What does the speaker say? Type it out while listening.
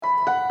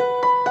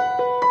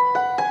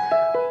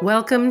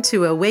Welcome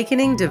to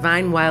Awakening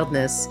Divine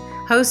Wildness,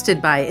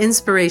 hosted by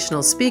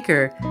inspirational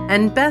speaker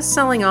and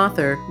best-selling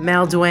author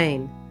Mal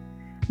Duane.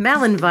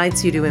 Mal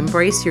invites you to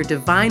embrace your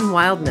divine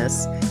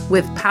wildness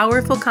with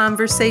powerful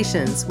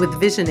conversations with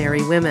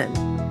visionary women.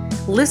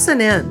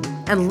 Listen in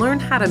and learn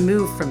how to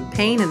move from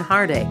pain and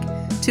heartache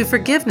to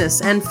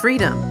forgiveness and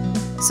freedom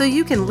so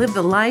you can live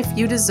the life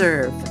you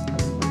deserve.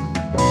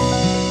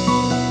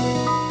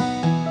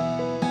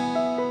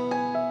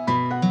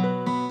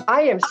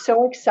 I am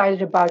so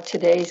excited about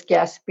today's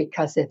guest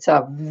because it's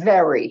a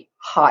very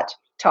hot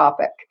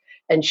topic,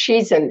 and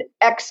she's an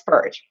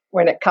expert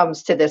when it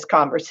comes to this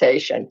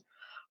conversation.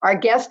 Our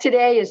guest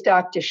today is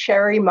Dr.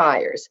 Sherry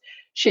Myers.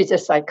 She's a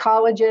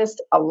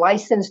psychologist, a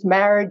licensed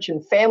marriage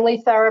and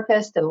family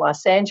therapist in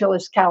Los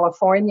Angeles,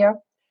 California.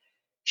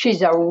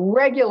 She's a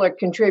regular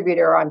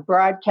contributor on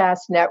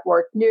broadcast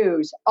network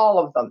news, all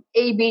of them,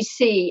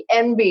 ABC,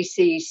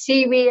 NBC,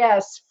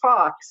 CBS,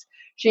 Fox.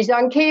 She's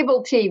on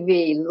cable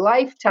TV,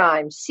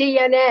 Lifetime,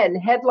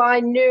 CNN,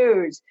 Headline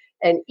News,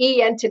 and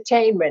E!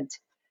 Entertainment,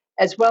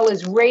 as well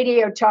as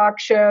radio talk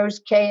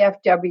shows,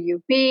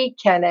 KFWB,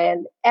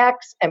 Canon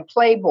X, and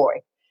Playboy.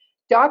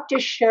 Dr.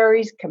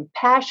 Sherry's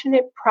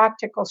compassionate,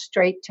 practical,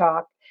 straight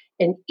talk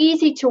and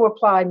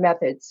easy-to-apply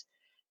methods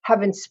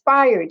have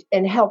inspired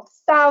and helped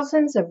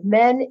thousands of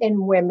men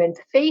and women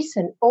face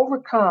and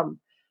overcome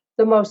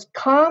the most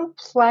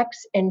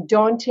complex and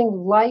daunting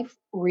life,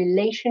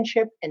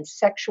 relationship, and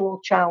sexual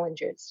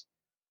challenges.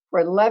 For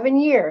 11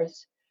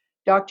 years,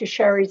 Dr.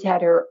 Sherry's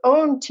had her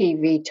own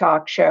TV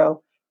talk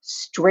show,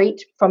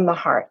 Straight from the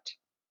Heart.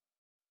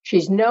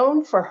 She's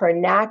known for her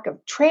knack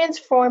of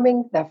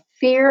transforming the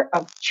fear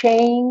of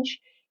change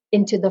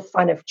into the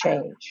fun of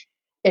change.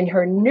 In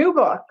her new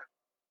book,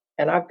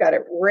 and I've got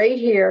it right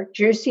here,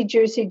 juicy,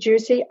 juicy,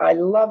 juicy, I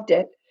loved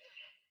it,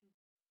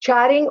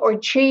 Chatting or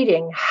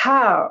Cheating,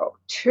 How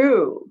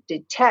to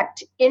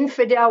Detect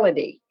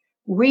Infidelity,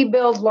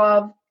 Rebuild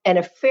Love, and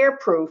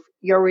Affair-Proof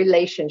Your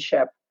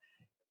Relationship.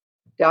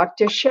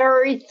 Dr.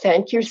 Sherry,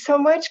 thank you so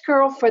much,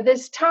 girl, for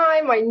this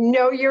time. I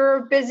know you're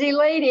a busy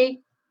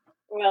lady.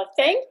 Well,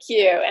 thank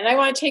you. And I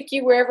want to take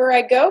you wherever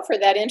I go for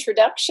that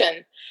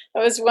introduction.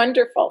 That was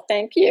wonderful.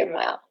 Thank you,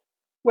 Mal.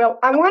 Well,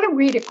 I want to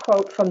read a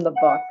quote from the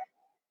book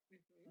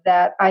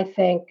that I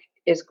think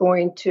is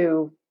going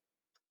to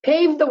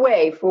pave the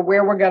way for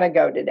where we're going to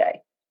go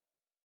today.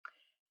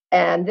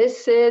 And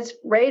this is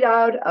right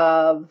out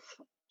of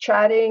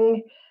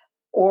Chatting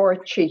or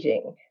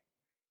Cheating.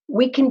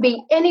 We can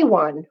be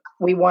anyone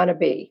we want to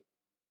be.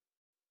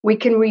 We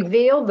can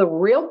reveal the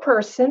real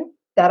person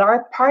that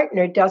our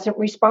partner doesn't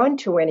respond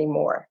to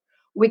anymore.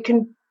 We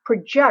can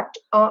project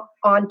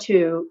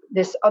onto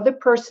this other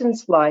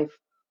person's life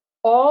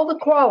all the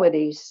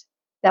qualities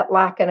that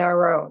lack in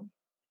our own.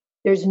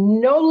 There's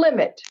no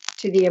limit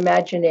to the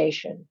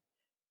imagination.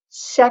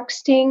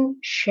 Sexting,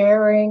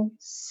 sharing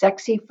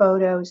sexy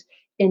photos,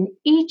 and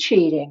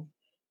e-cheating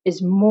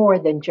is more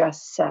than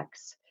just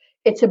sex.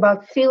 It's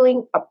about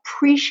feeling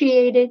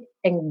appreciated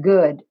and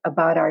good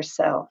about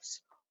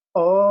ourselves.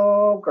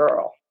 Oh,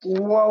 girl.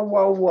 Whoa,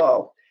 whoa,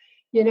 whoa.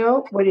 You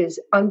know what is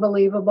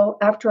unbelievable?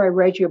 After I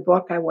read your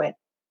book, I went,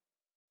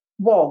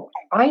 whoa,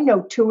 I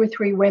know 2 or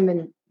 3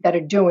 women that are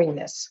doing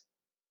this.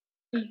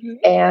 Mm-hmm.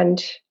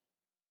 And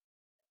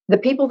the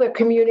people they're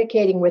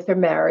communicating with are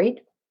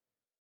married.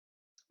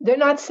 They're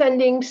not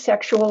sending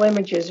sexual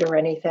images or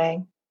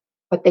anything,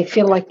 but they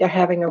feel like they're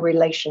having a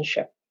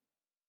relationship.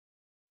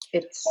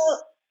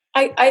 Well,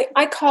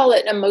 I call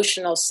it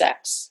emotional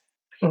sex.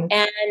 Mm-hmm.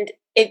 And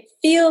it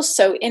feels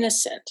so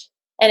innocent.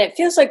 And it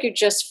feels like you're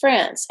just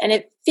friends. And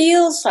it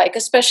feels like,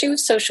 especially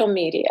with social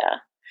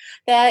media,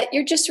 that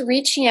you're just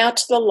reaching out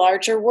to the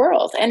larger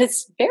world. And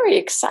it's very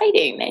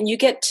exciting. And you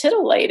get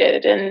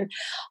titillated. And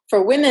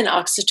for women,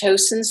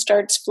 oxytocin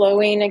starts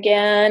flowing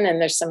again.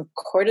 And there's some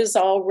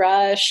cortisol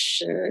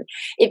rush. And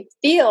it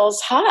feels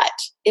hot.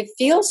 It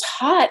feels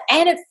hot.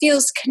 And it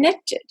feels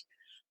connected.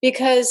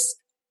 Because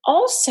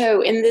also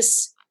in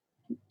this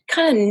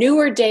kind of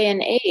newer day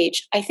and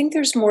age, I think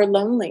there's more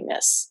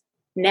loneliness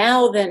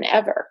now than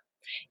ever.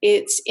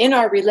 It's in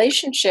our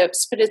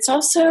relationships, but it's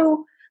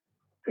also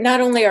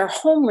not only our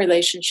home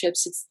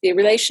relationships, it's the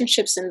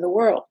relationships in the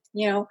world.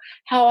 You know,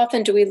 how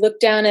often do we look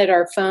down at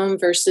our phone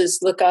versus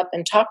look up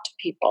and talk to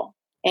people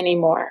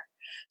anymore?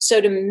 So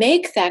to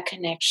make that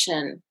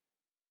connection,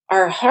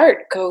 our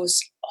heart goes,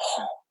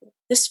 oh,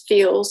 this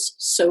feels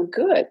so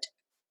good.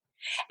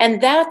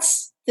 And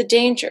that's the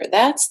danger.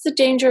 That's the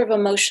danger of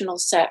emotional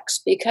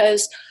sex,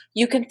 because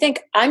you can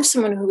think, I'm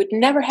someone who would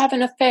never have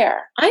an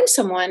affair. I'm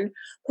someone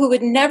who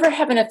would never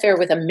have an affair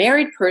with a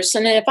married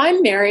person. And if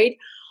I'm married,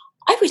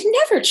 I would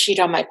never cheat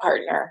on my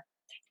partner.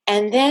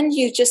 And then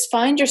you just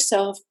find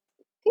yourself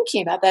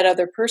thinking about that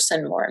other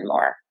person more and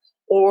more,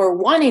 or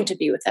wanting to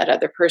be with that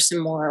other person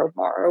more and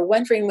more, or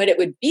wondering what it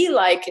would be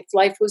like if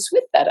life was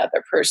with that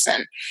other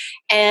person.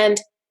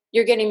 And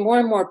you're getting more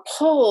and more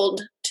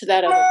pulled to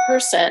that other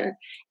person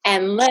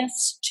and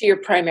less to your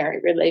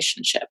primary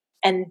relationship.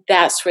 And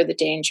that's where the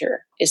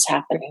danger is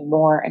happening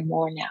more and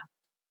more now.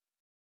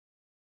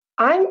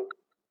 I'm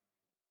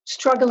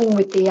struggling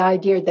with the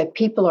idea that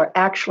people are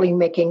actually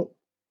making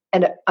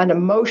an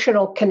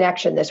emotional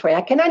connection this way.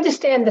 I can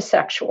understand the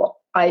sexual.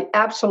 I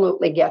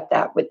absolutely get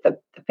that with the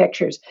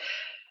pictures.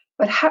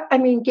 But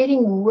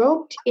getting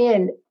roped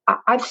in,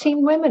 I've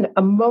seen women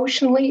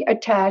emotionally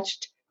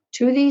attached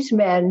to these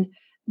men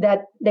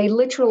that they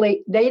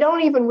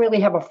don't even really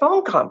have a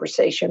phone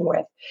conversation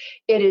with.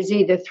 It is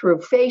either through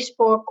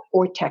Facebook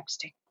or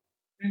texting.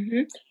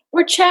 Mm-hmm.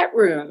 Or chat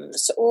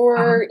rooms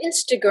or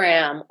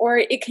Instagram, or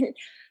it can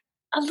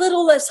a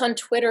little less on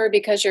Twitter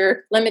because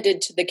you're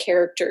limited to the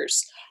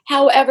characters.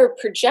 However,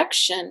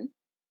 projection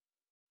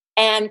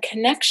and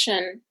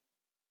connection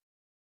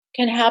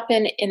can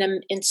happen in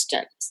an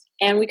instant,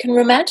 and we can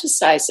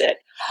romanticize it.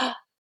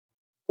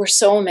 We're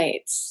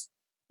soulmates.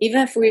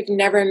 Even if we've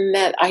never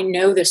met, I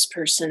know this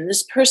person.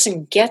 This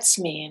person gets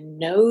me and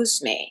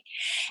knows me.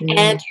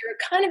 And you're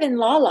kind of in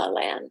la la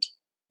land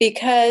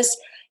because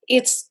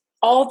it's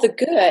all the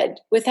good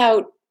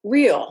without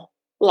real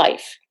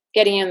life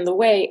getting in the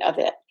way of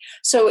it.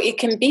 So it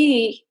can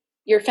be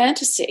your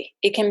fantasy.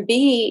 It can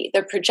be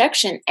the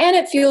projection, and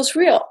it feels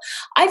real.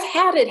 I've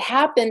had it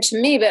happen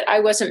to me, but I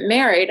wasn't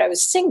married. I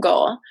was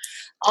single.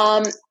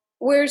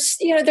 Where,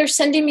 they're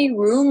sending me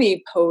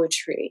Rumi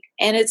poetry,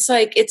 and it's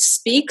like, it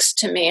speaks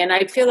to me. And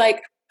I felt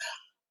like,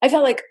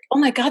 oh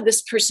my God,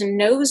 this person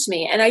knows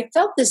me. And I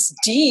felt this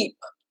deep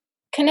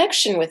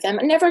connection with them.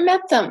 I never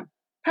met them,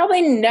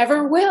 probably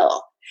never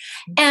will.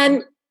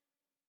 And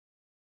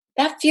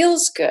that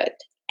feels good.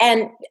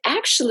 And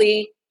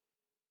actually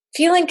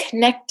feeling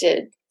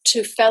connected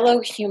to fellow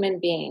human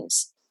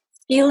beings,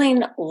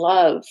 feeling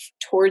love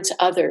towards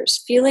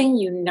others, feeling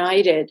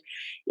united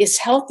is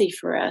healthy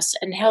for us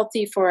and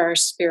healthy for our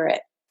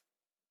spirit.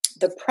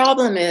 The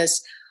problem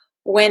is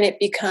when it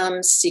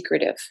becomes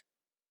secretive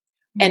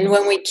and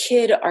when we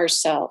kid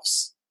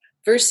ourselves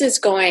versus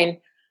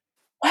going,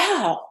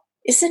 wow,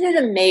 isn't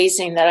it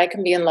amazing that I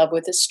can be in love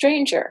with a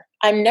stranger?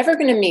 I'm never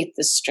going to meet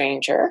this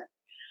stranger.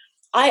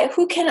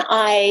 Who can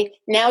I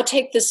now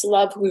take this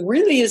love who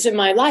really is in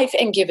my life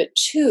and give it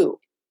to?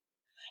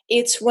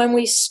 It's when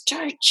we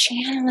start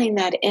channeling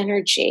that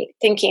energy,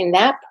 thinking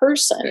that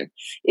person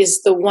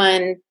is the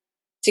one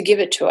to give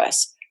it to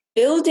us,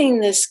 building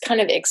this kind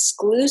of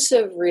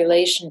exclusive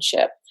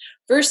relationship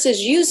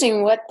versus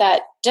using what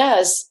that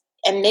does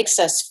and makes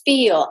us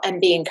feel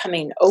and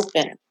becoming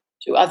open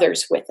to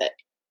others with it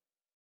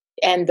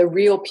and the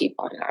real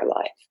people in our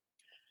life.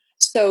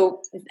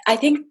 So I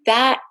think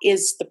that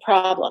is the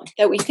problem,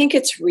 that we think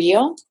it's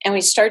real and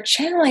we start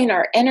channeling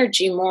our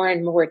energy more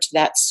and more to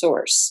that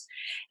source.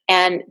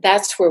 And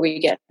that's where we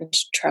get into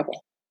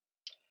trouble.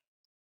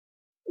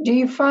 Do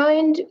you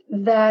find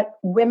that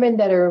women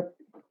that are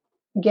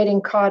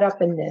getting caught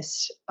up in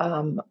this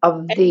and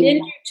men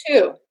do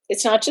too.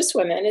 It's not just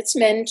women; it's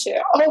men too.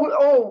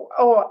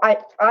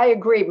 I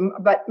agree.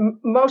 But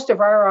most of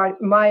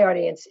my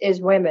audience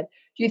is women.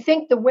 Do you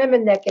think the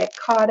women that get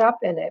caught up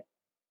in it,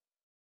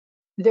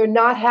 they're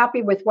not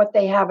happy with what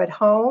they have at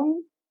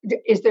home?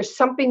 Is there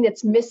something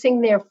that's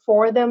missing there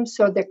for them?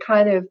 So they're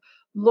kind of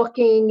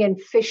looking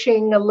and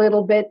fishing a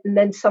little bit, and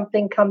then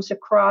something comes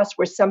across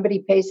where somebody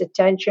pays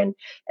attention,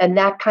 and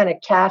that kind of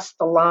casts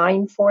the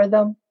line for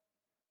them?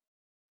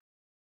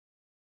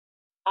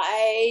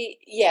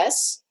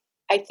 Yes,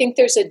 I think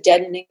there's a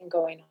deadening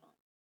going on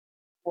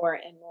more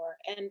and more.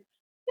 And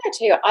I gotta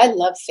tell you, I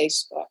love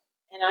Facebook,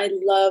 and I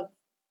love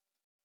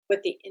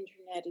what the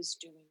internet is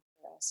doing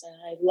for us, and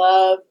I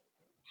love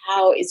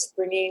how it's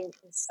bringing,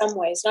 in some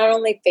ways, not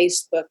only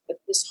Facebook, but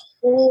this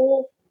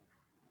whole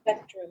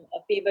spectrum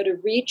of being able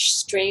to reach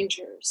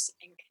strangers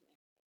and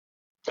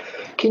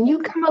connect. Can you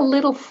come a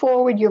little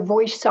forward? Your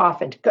voice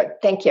softened.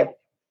 Good, thank you.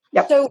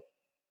 Yep. So,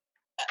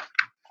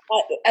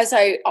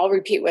 I'll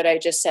repeat what I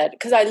just said,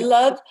 because I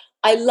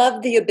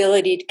love the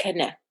ability to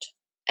connect,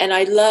 and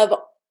I love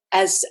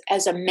as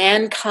a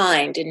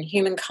mankind and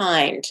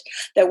humankind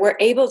that we're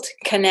able to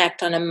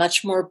connect on a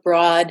much more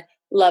broad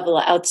level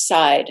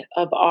outside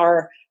of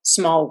our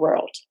small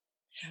world.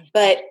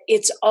 But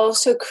it's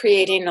also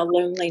creating a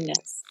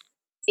loneliness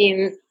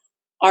in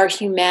our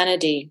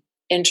humanity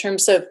in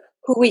terms of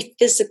who we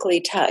physically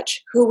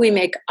touch, who we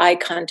make eye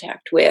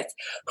contact with,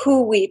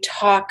 who we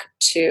talk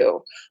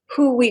to,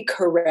 who we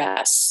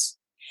caress.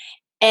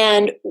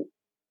 And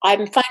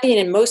I'm finding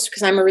in most,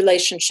 because I'm a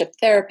relationship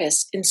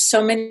therapist, in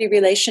so many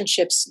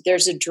relationships,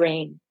 there's a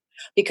drain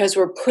because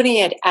we're putting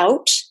it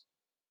out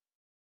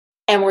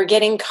and we're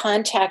getting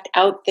contact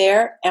out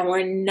there and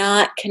we're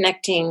not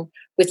connecting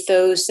with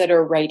those that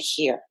are right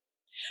here.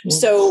 Mm-hmm.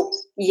 So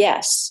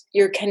yes,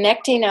 you're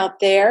connecting out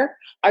there.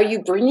 Are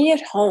you bringing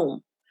it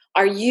home?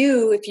 Are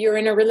you, if you're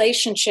in a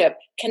relationship,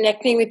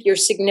 connecting with your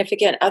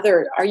significant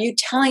other? Are you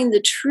telling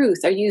the truth?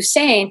 Are you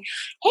saying,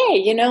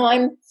 hey,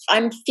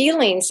 I'm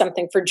feeling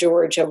something for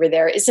George over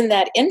there. Isn't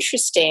that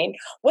interesting?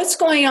 What's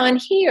going on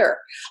here?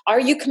 Are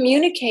you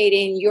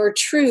communicating your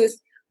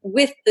truth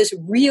with the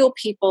real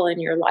people in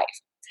your life?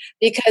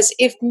 Because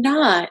if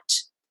not,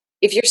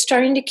 if you're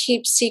starting to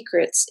keep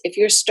secrets, if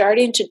you're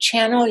starting to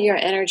channel your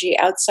energy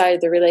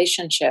outside the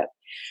relationship,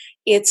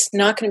 it's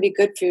not going to be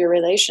good for your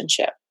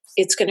relationship.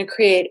 it's going to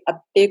create a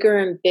bigger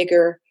and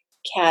bigger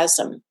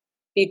chasm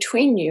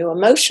between you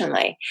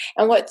emotionally.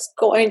 And what's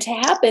going to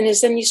happen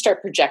is then you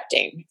start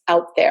projecting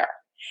out there.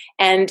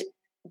 And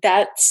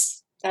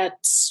that's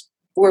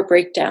where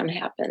breakdown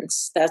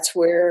happens. That's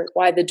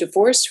why the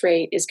divorce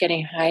rate is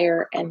getting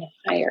higher and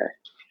higher,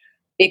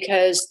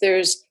 because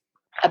there's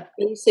a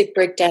basic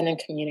breakdown in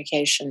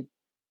communication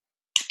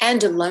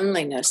and a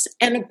loneliness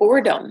and a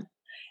boredom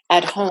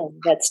at home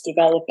that's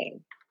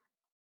developing.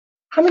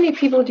 How many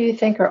people do you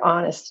think are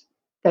honest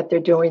that they're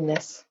doing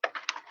this?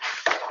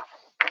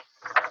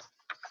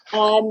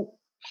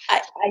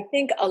 I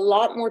think a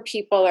lot more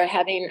people are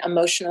having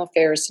emotional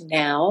affairs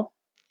now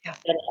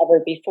than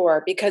ever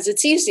before, because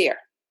it's easier.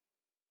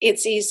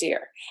 It's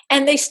easier.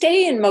 And they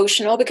stay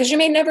emotional because you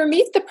may never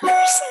meet the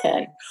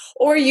person,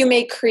 or you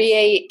may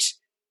create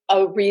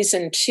a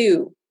reason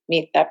to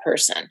meet that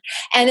person.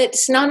 And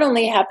it's not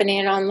only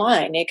happening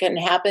online. It can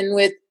happen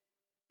with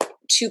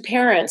two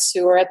parents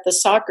who are at the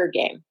soccer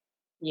game,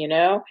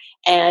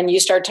 and you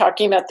start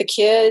talking about the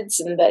kids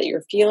and that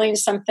you're feeling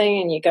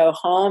something, and you go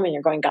home and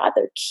you're going, God,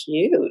 they're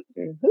cute.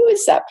 And who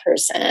is that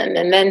person?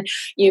 And then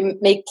you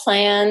make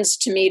plans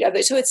to meet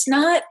others. So it's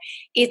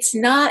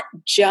not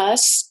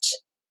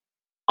just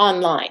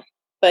online,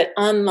 but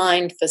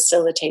online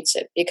facilitates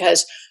it,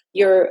 because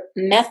your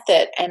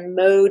method and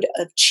mode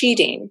of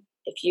cheating,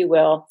 if you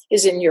will,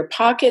 is in your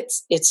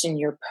pockets. It's in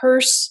your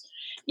purse.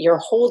 You're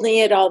holding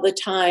it all the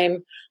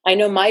time. I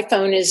know my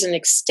phone is an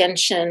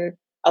extension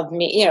of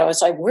me.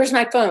 It's like, where's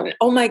my phone?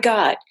 Oh my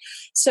God.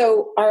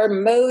 So our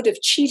mode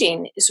of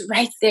cheating is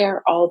right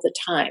there all the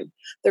time.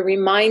 The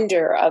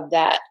reminder of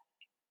that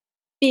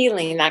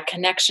feeling, that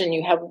connection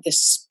you have with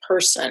this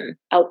person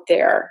out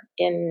there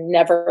in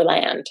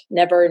Neverland,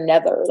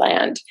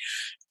 Netherland,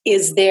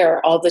 is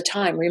there all the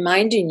time,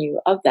 reminding you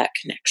of that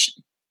connection.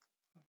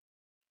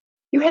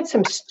 You had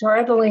some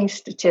startling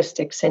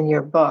statistics in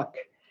your book.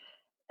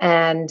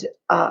 And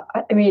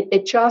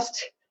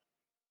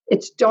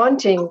it's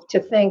daunting to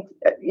think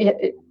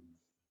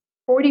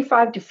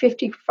 45 to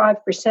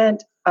 55%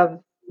 of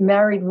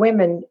married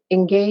women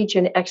engage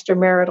in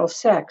extramarital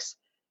sex.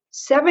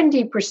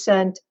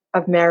 70%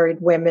 of married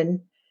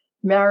women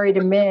married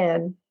a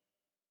man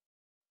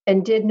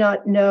and did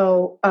not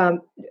know,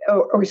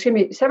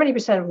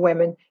 70% of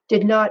women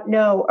did not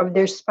know of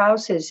their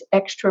spouse's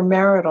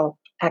extramarital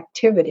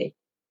activity.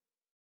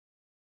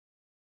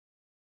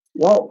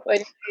 Whoa.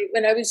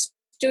 When I was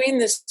doing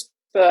this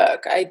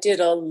book, I did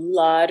a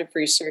lot of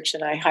research,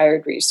 and I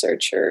hired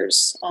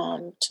researchers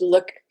to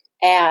look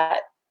at,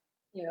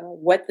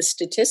 what the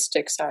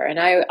statistics are. And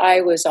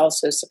I was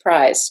also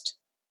surprised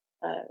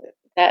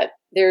that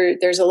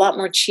there's a lot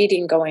more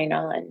cheating going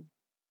on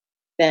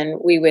than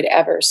we would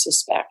ever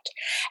suspect.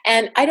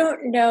 And I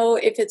don't know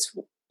if it's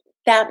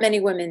that many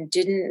women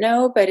didn't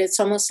know, but it's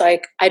almost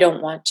like, I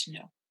don't want to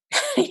know.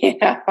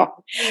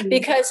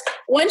 Because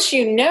once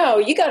you know,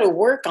 you got to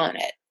work on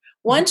it.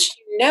 Once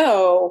you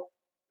know,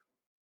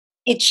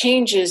 it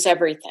changes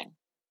everything.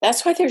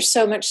 That's why there's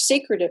so much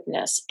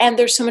secretiveness, and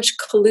there's so much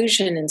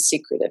collusion and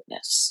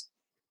secretiveness.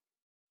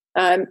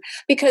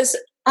 Because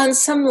on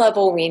some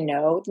level we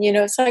know,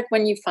 it's like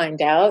when you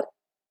find out,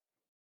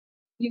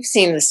 you've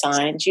seen the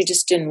signs, you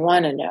just didn't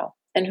want to know.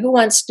 And who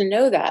wants to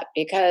know that?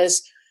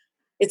 Because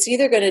it's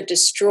either going to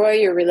destroy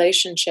your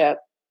relationship,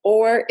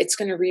 or it's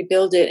going to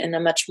rebuild it in a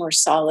much more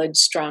solid,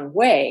 strong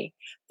way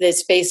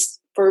that's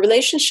based for a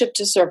relationship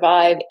to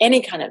survive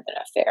any kind of an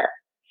affair.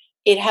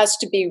 It has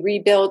to be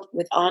rebuilt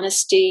with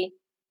honesty,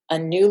 a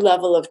new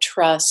level of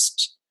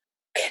trust,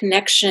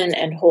 connection,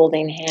 and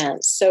holding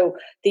hands. So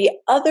the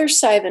other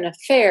side of an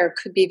affair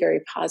could be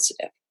very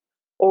positive,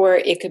 or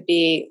it could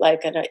be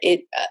like a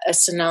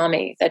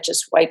tsunami that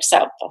just wipes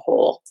out the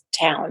whole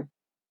town.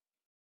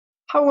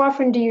 How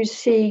often do you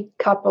see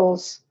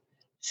couples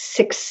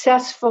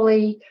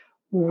successfully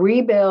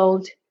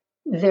rebuild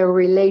their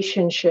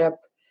relationship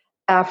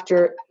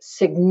after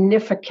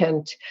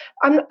significant,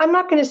 I'm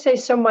not going to say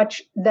so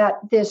much that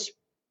this,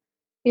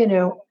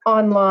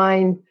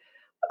 online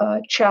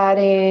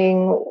chatting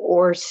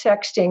or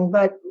sexting,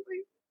 but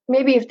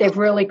maybe if they've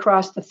really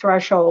crossed the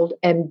threshold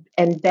and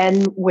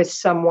been with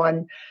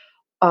someone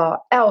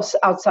else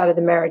outside of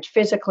the marriage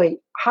physically,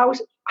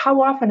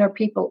 how often are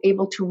people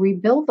able to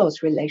rebuild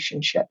those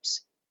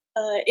relationships?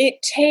 It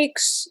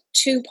takes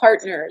two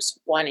partners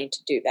wanting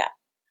to do that.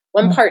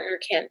 One partner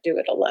can't do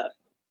it alone.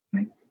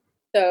 Right.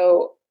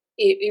 So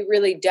it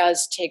really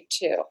does take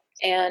two.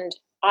 And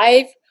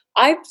I've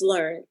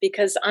learned,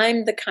 because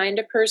I'm the kind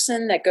of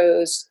person that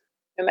goes,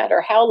 no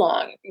matter how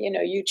long,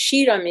 you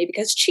cheat on me,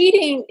 because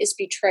cheating is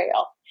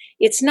betrayal.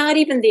 It's not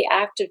even the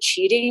act of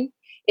cheating.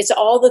 It's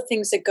all the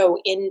things that go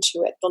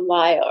into it, the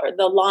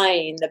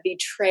lying, the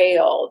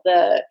betrayal,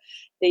 the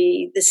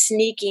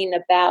sneaking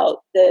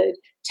about, the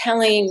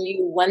telling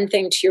you one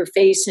thing to your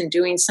face and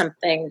doing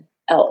something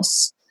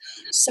else.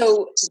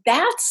 So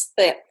that's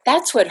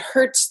what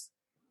hurts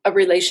a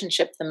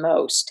relationship the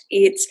most.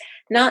 It's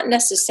not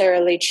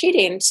necessarily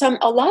cheating.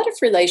 A lot of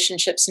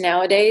relationships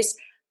nowadays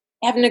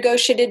have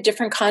negotiated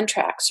different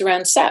contracts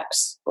around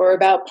sex or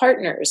about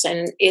partners,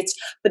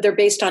 but they're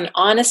based on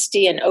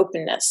honesty and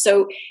openness.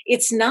 So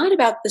it's not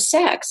about the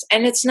sex,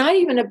 and it's not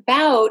even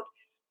about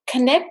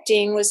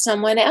connecting with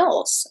someone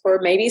else, or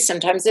maybe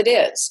sometimes it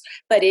is,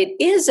 but it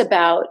is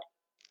about,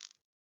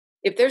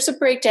 if there's a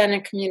breakdown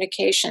in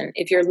communication,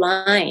 if you're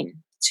lying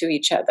to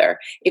each other,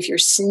 if you're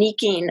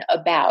sneaking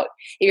about,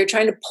 if you're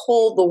trying to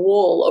pull the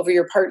wool over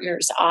your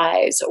partner's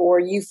eyes, or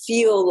you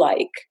feel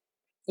like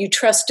you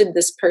trusted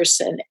this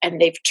person and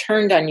they've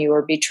turned on you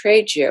or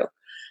betrayed you,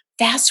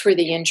 that's where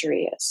the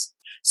injury is.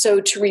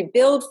 So to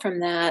rebuild from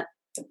that,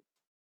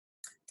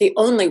 the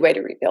only way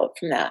to rebuild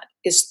from that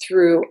is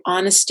through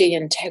honesty,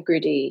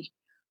 integrity,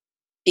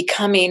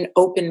 becoming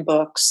open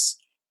books,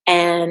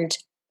 and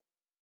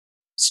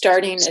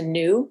starting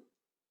anew,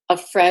 a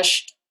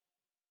fresh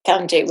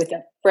with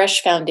a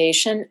fresh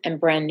foundation and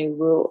brand new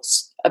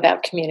rules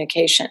about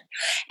communication.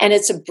 And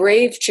it's a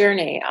brave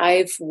journey.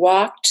 I've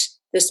walked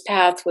this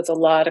path with a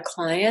lot of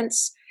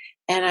clients,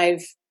 and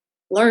I've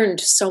learned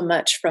so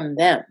much from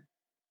them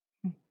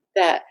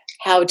that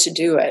how to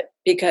do it,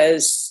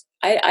 because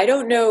I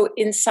don't know,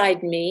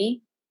 inside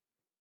me,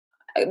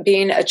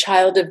 being a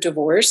child of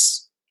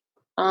divorce,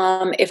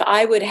 if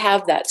I would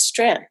have that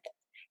strength.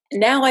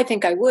 Now I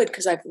think I would,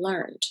 because I've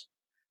learned.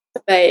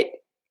 But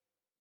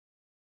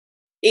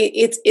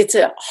it's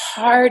a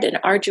hard and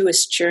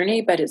arduous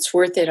journey, but it's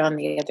worth it on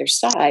the other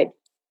side,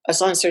 as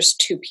long as there's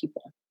two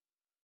people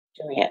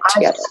doing it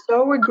together. I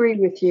so agree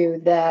with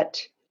you that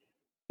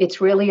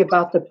it's really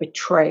about the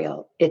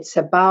betrayal. It's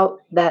about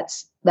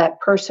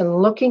that person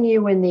looking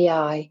you in the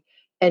eye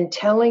and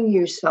telling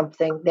you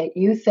something that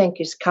you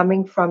think is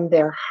coming from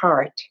their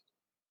heart,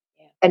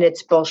 and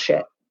it's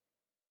bullshit.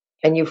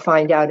 And you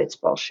find out it's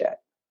bullshit.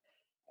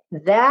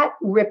 That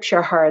rips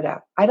your heart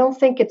out. I don't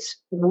think it's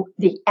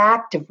the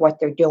act of what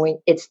they're doing.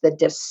 It's the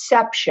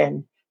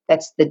deception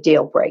that's the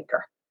deal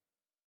breaker.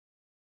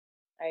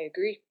 I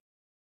agree.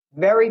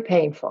 Very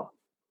painful.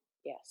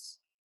 Yes.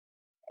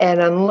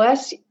 And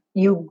unless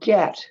you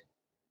get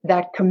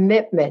that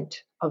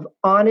commitment of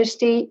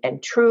honesty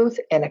and truth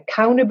and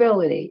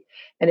accountability,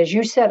 and as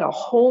you said, a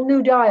whole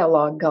new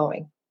dialogue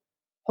going,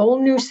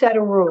 whole new set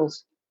of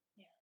rules,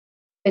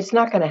 it's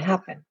not going to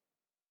happen.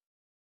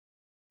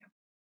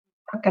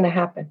 Not going to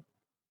happen.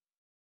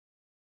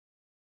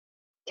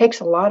 Takes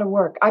a lot of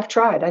work. I've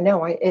tried. I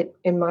know.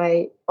 In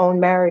my own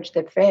marriage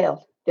that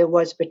failed, there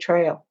was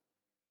betrayal,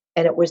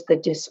 and it was the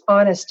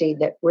dishonesty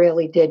that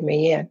really did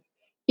me in.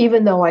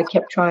 Even though I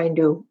kept trying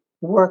to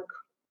work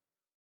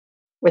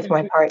with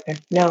my partner,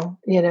 no,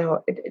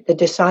 the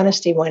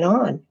dishonesty went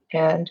on,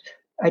 and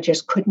I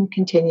just couldn't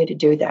continue to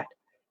do that.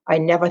 I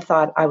never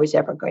thought I was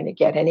ever going to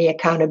get any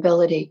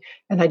accountability,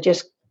 and I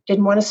just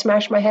didn't want to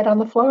smash my head on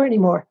the floor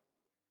anymore.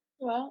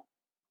 Well.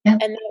 Yeah.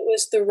 And that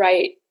was the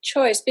right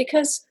choice,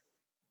 because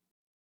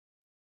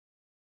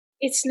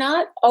it's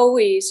not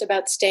always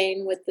about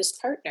staying with this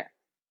partner.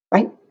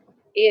 Right.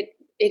 It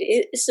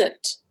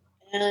isn't.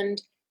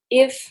 And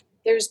if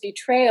there's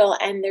betrayal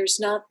and there's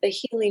not the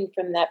healing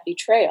from that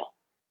betrayal,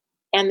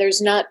 and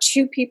there's not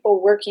two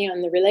people working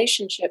on the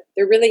relationship,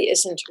 there really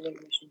isn't a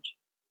relationship.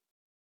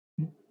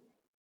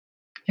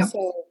 Yep.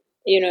 So,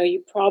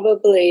 you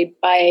probably,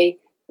 by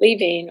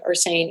leaving or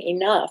saying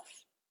enough,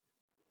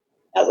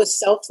 that was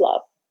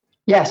self-love.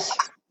 Yes,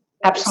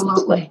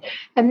 absolutely.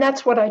 And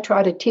that's what I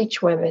try to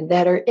teach women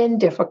that are in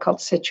difficult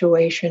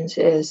situations,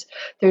 is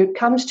there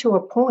comes to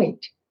a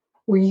point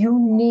where you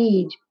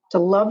need to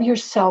love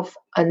yourself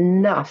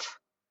enough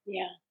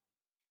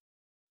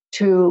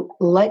to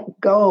let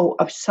go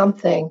of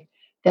something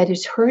that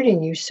is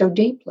hurting you so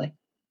deeply.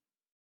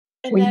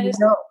 And that is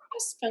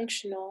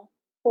dysfunctional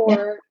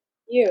for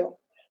you.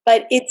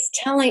 But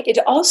it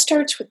all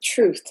starts with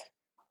truth.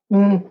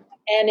 And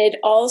it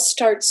all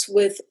starts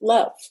with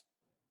love.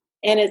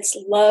 And it's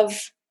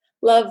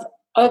love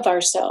of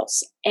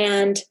ourselves.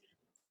 And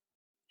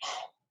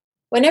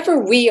whenever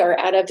we are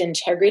out of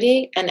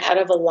integrity and out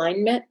of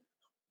alignment,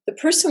 the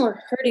person we're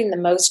hurting the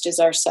most is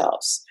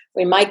ourselves.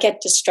 We might get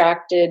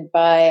distracted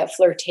by a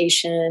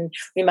flirtation.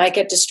 We might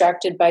get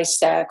distracted by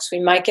sex. We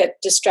might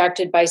get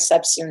distracted by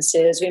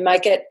substances. We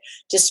might get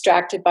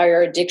distracted by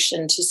our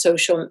addiction to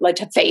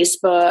to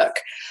Facebook,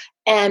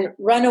 and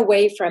run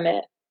away from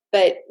it.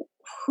 But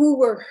who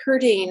we're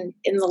hurting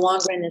in the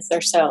long run is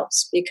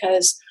ourselves,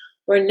 because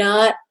we're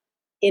not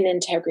in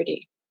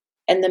integrity.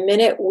 And the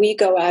minute we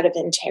go out of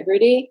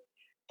integrity,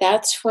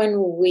 that's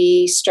when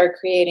we start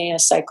creating a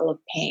cycle of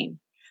pain.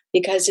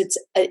 Because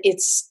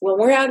it's when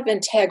we're out of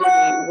integrity,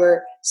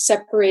 we're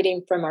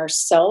separating from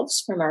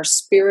ourselves, from our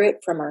spirit,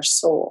 from our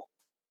soul.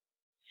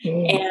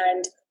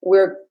 And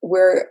we're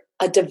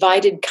a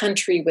divided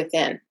country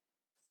within.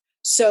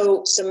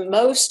 So the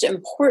most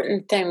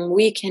important thing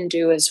we can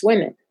do as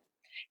women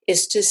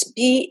is to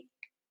be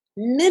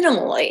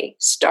minimally,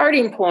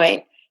 starting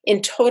point,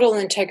 in total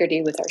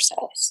integrity with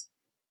ourselves.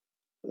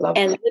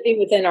 And living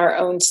within our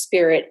own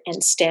spirit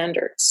and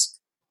standards.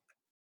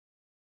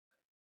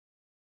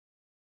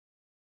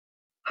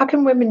 How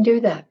can women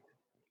do that?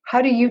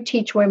 How do you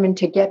teach women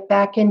to get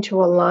back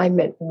into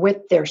alignment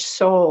with their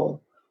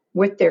soul,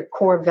 with their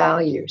core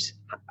values?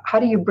 How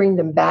do you bring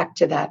them back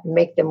to that and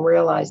make them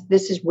realize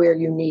this is where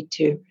you need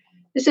to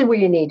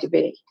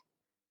be?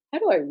 How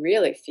do I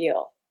really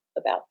feel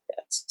about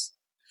this?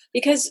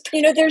 Because,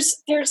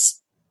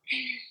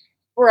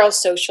 we're all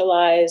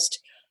socialized.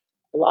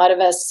 A lot of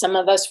us, some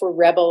of us were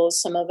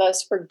rebels, some of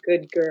us were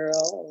good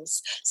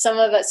girls, some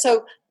of us.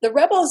 So the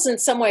rebels in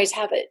some ways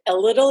have it a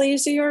little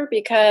easier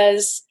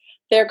because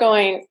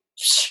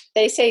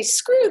they say,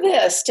 screw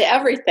this to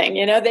everything.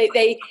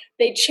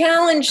 They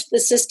challenge the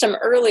system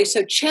early.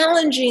 So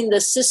challenging the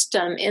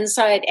system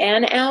inside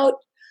and out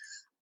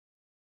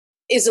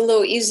is a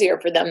little easier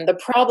for them. The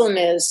problem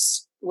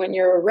is when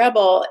you're a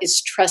rebel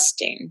is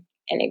trusting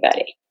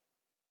anybody.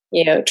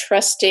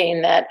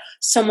 Trusting that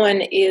someone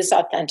is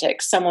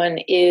authentic, someone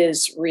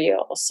is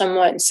real,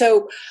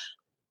 so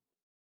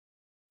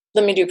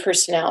let me do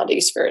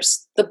personalities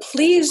first. The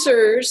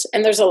pleasers,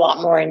 and there's a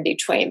lot more in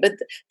between, but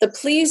the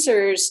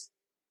pleasers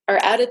are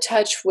out of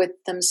touch with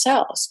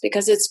themselves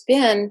because it's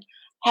been,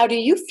 how do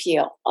you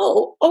feel?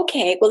 Oh,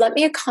 okay, well, let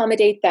me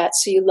accommodate that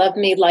so you love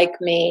me, like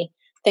me,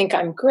 think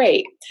I'm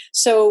great.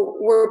 So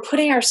we're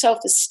putting our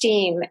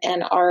self-esteem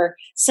and our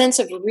sense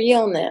of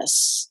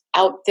realness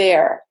out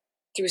there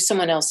through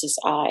someone else's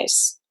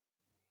eyes.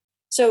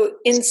 So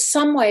in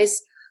some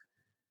ways,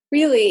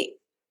 really,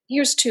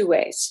 here's two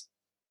ways: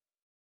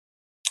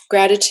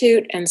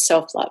 gratitude and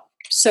self-love.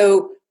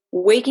 So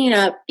waking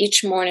up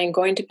each morning,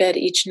 going to bed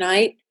each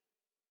night,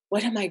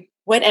 what am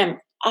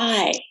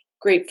I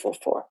grateful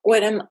for?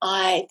 What am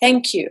I?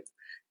 Thank you.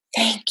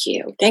 Thank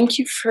you. Thank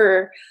you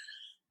for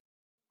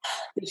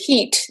the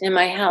heat in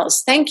my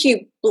house. Thank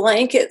you,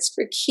 blankets,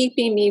 for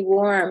keeping me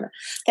warm.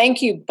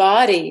 Thank you,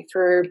 body,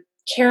 for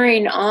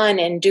carrying on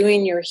and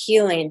doing your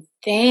healing.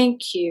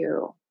 Thank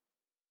you,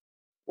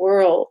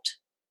 world.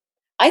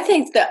 I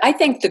thank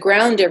the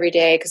ground every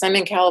day because I'm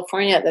in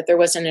California that there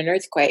wasn't an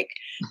earthquake.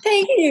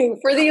 Thank you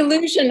for the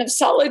illusion of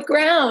solid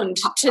ground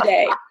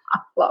today.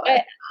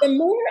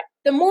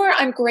 The more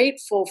I'm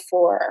grateful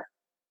for,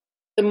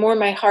 the more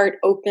my heart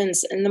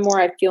opens and the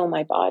more I feel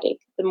my body,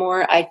 the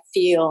more I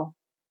feel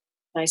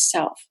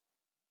myself.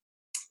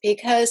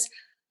 Because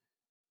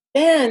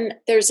then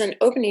there's an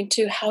opening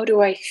to, how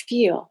do I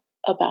feel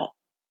about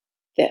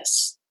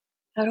this?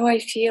 How do I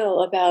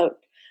feel about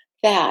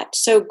that?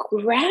 So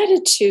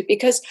gratitude,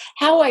 because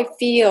how I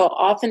feel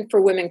often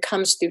for women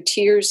comes through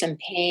tears and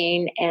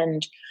pain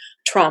and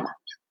trauma.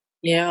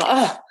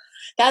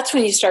 That's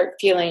when you start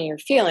feeling your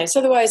feelings.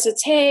 Otherwise,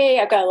 it's, hey,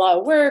 I've got a lot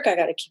of work. I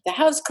got to keep the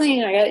house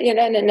clean. I got,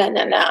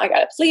 I got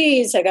to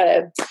please. I got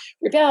to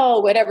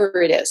rebel,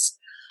 whatever it is.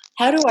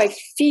 How do I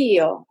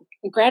feel?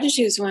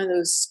 Gratitude is one of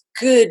those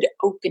good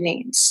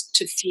openings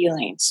to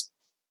feelings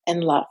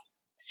and love.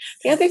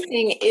 The other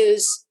thing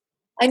is,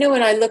 I know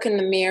when I look in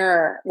the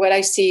mirror, what I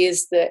see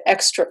is the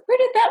extra. Where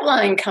did that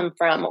line come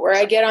from? Where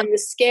I get on the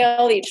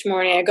scale each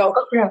morning, I go,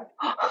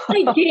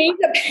 I gained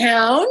a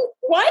pound?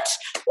 What?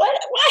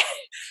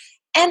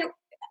 And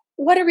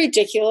what a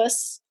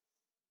ridiculous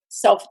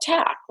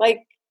self-attack. Like,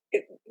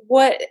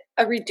 what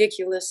a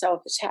ridiculous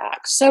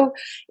self-attack. So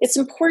it's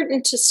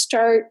important to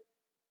start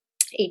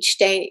each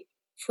day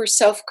for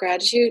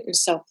self-gratitude and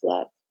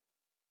self-love.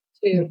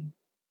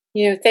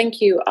 Thank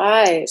you,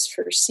 eyes,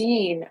 for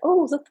seeing.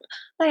 Oh, look,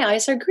 my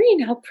eyes are green.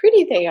 How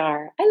pretty they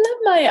are. I love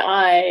my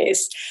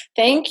eyes.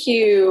 Thank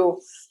you,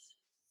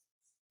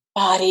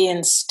 body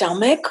and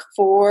stomach,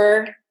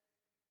 for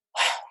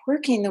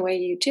working the way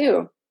you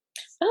do.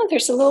 Oh,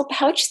 there's a little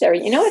pouch there.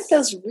 It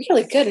feels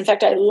really good. In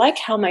fact, I like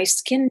how my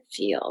skin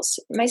feels.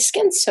 My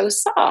skin's so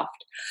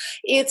soft.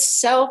 It's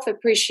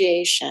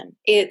self-appreciation.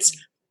 It's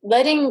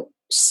letting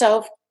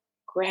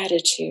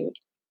self-gratitude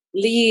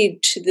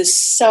lead to this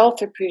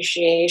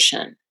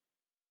self-appreciation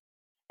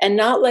and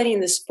not letting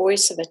this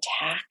voice of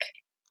attack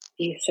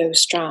be so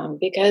strong,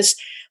 because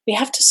we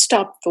have to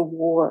stop the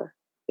war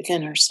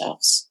within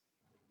ourselves.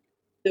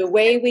 The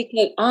way we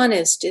get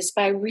honest is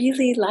by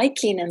really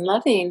liking and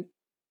loving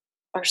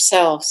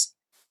ourselves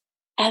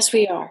as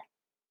we are.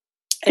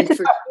 And it's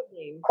a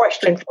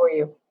question for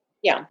you.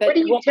 Yeah. What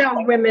do you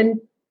tell women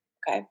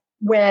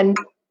when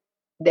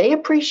they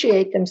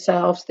appreciate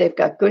themselves, they've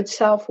got good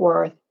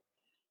self-worth,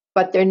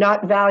 but they're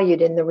not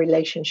valued in the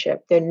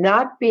relationship? They're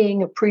not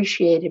being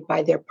appreciated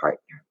by their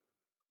partner.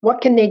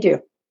 What can they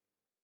do?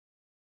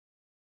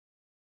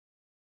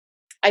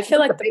 I feel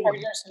like the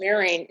partner's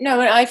mirroring.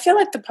 No, I feel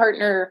like the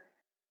partner,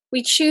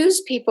 we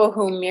choose people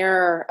who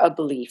mirror a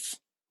belief.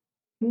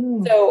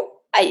 So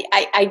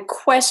I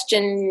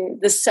question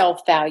the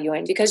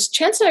self-valuing, because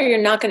chances are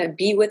you're not going to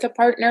be with a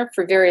partner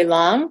for very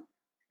long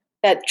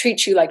that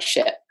treats you like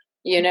shit,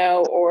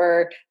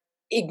 or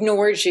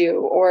ignores you,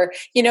 or,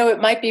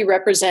 it might be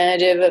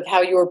representative of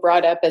how you were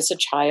brought up as a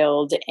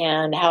child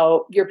and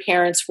how your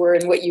parents were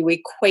and what you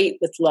equate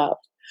with love.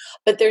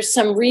 But there's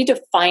some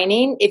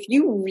redefining. If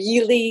you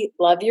really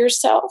love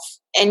yourself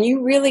and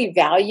you really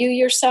value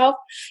yourself,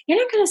 you're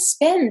not going to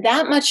spend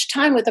that much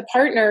time with a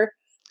partner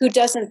who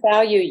doesn't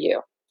value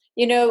you.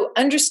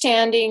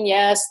 understanding,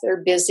 yes,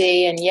 they're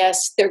busy and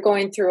yes, they're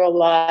going through a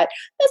lot.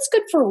 That's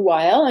good for a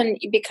while. And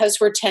because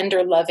we're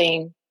tender,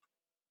 loving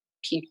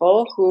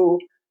people who,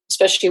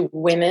 especially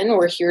women,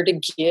 we're here to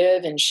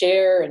give and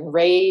share and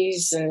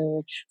raise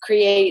and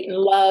create and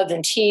love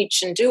and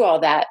teach and do all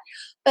that.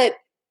 But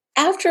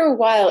after a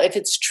while, if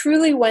it's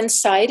truly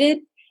one-sided,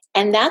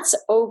 and that's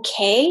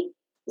okay,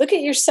 look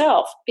at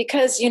yourself,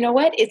 because you know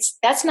what?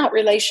 That's not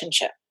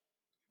relationship.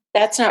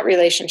 That's not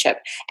relationship.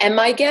 And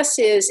my guess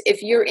is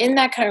if you're in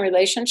that kind of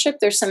relationship,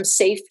 there's some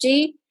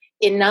safety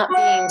in not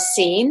being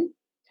seen,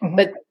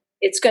 but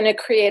it's going to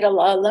create a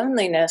lot of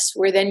loneliness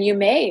where then you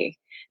may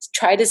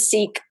try to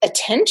seek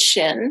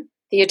attention,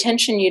 the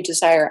attention you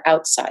desire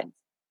outside.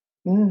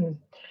 Now,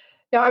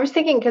 I was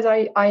thinking, because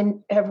I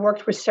have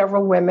worked with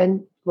several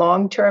women,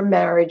 long-term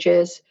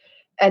marriages,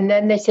 and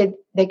then they said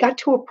they got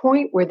to a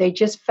point where they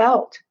just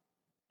felt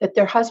that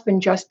their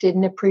husband just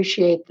didn't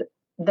appreciate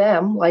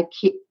them like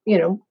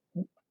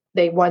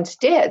they once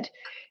did.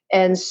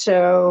 And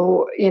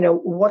so,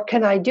 what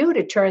can I do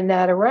to turn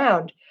that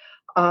around?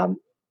 And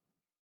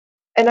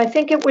I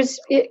think it was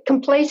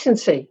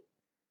complacency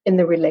in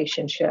the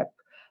relationship.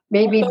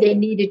 Maybe they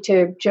needed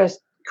to just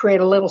create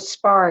a little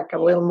spark, a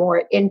little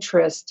more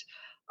interest,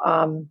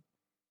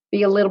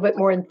 be a little bit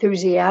more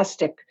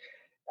enthusiastic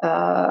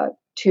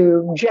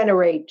to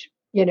generate,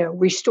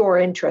 restore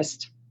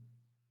interest.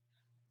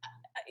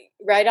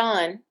 Right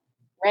on.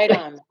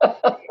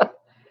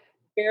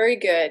 Very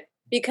good.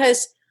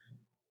 Because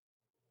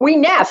we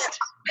nest.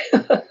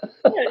 No,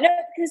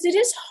 because it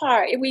is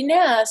hard. We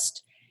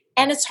nest,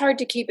 and it's hard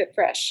to keep it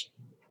fresh.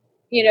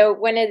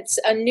 When it's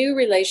a new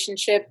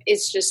relationship,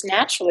 it's just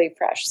naturally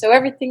fresh. So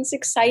everything's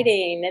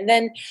exciting. And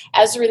then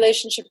as the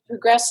relationship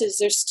progresses,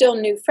 there's still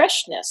new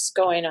freshness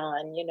going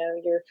on.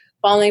 You're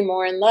falling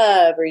more in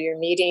love, or you're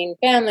meeting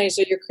families,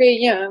 or you're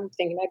creating,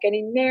 thinking about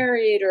getting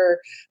married or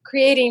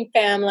creating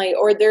family,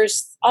 or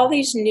there's all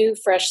these new,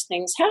 fresh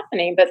things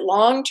happening. But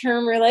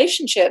long-term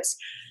relationships,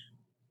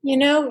 you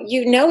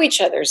know each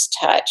other's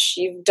touch.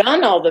 You've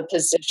done all the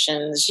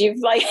positions. You've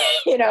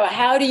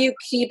how do you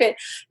keep it?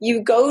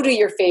 You go to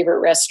your favorite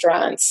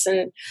restaurants.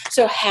 And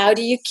so how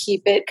do you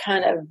keep it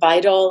kind of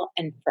vital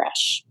and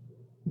fresh?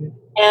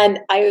 And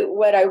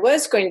what I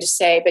was going to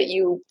say, but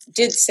you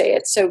did say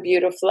it so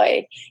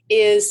beautifully,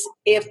 is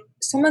if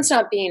someone's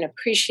not being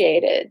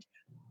appreciated,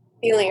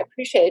 feeling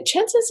appreciated,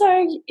 chances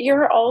are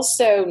you're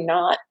also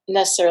not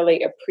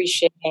necessarily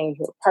appreciating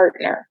your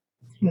partner.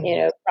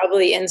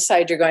 Probably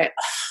inside you're going,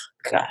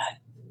 oh, God,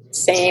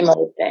 same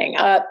old thing.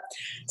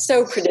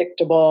 So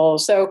predictable.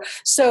 So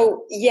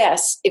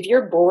yes, if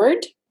you're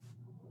bored,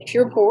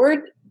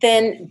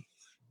 then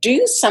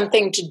do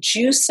something to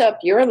juice up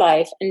your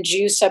life and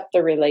juice up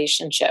the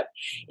relationship.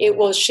 It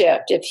will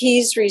shift. If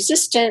he's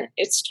resistant,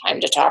 it's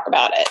time to talk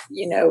about it.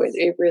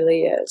 It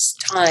really is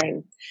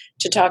time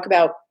to talk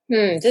about,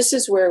 this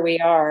is where we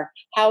are.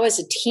 How as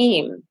a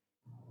team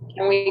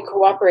can we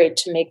cooperate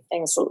to make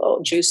things a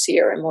little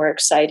juicier and more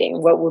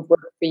exciting? What would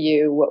work for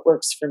you? What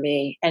works for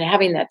me? And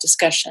having that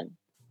discussion.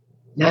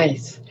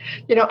 Nice.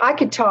 I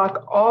could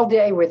talk all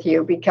day with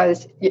you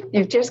because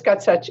you've just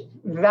got such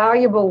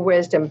valuable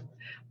wisdom.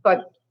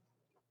 But,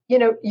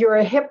 you're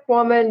a hip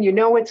woman. You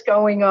know what's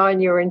going on.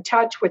 You're in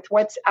touch with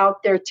what's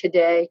out there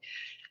today.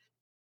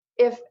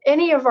 If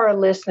any of our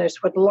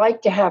listeners would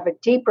like to have a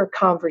deeper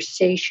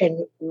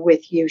conversation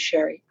with you,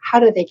 Sherry, how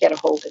do they get a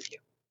hold of you?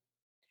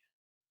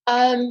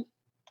 A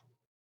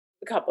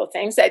couple of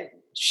things. At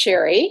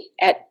Sherry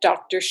at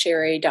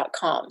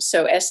drsherry.com.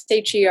 So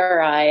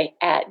SHERI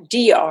at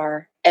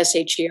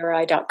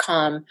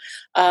DRSHERI.com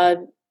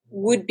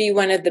would be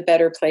one of the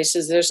better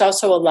places. There's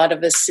also a lot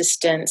of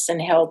assistance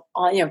and help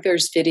on,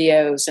 there's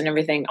videos and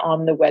everything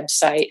on the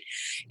website.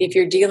 If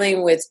you're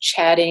dealing with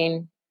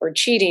chatting or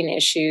cheating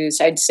issues,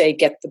 I'd say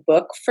get the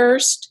book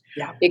first.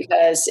 Yeah.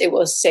 Because it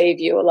will save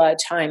you a lot of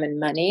time and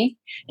money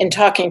in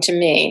talking to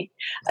me,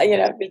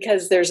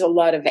 because there's a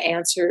lot of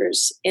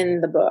answers in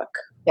the book.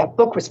 Yeah,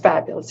 book was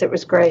fabulous. It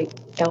was great.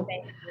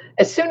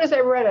 As soon as I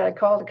read it, I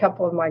called a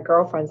couple of my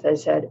girlfriends. I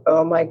said,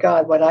 oh my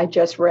God, what I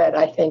just read,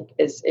 I think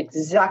is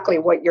exactly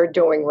what you're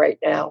doing right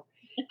now.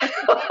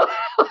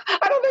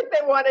 I don't think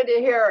they wanted to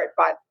hear it,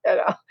 but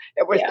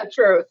it was the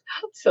truth.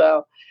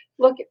 So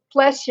look,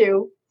 bless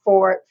you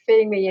for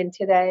fitting me in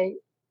today.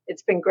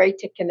 It's been great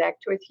to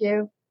connect with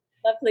you.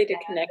 Lovely to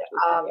connect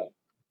with you.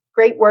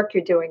 Great work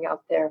you're doing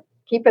out there.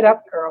 Keep it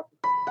up, girl.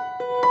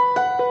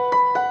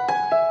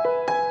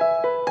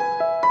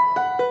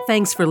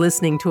 Thanks for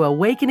listening to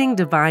Awakening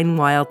Divine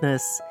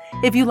Wildness.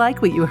 If you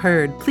like what you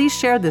heard, please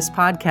share this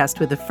podcast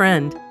with a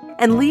friend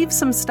and leave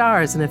some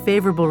stars and a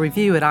favorable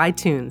review at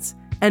iTunes.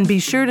 And be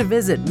sure to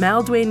visit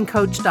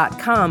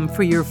MalDuaneCoach.com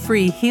for your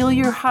free Heal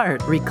Your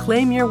Heart,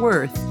 Reclaim Your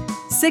Worth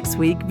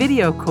 6-week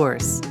video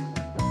course.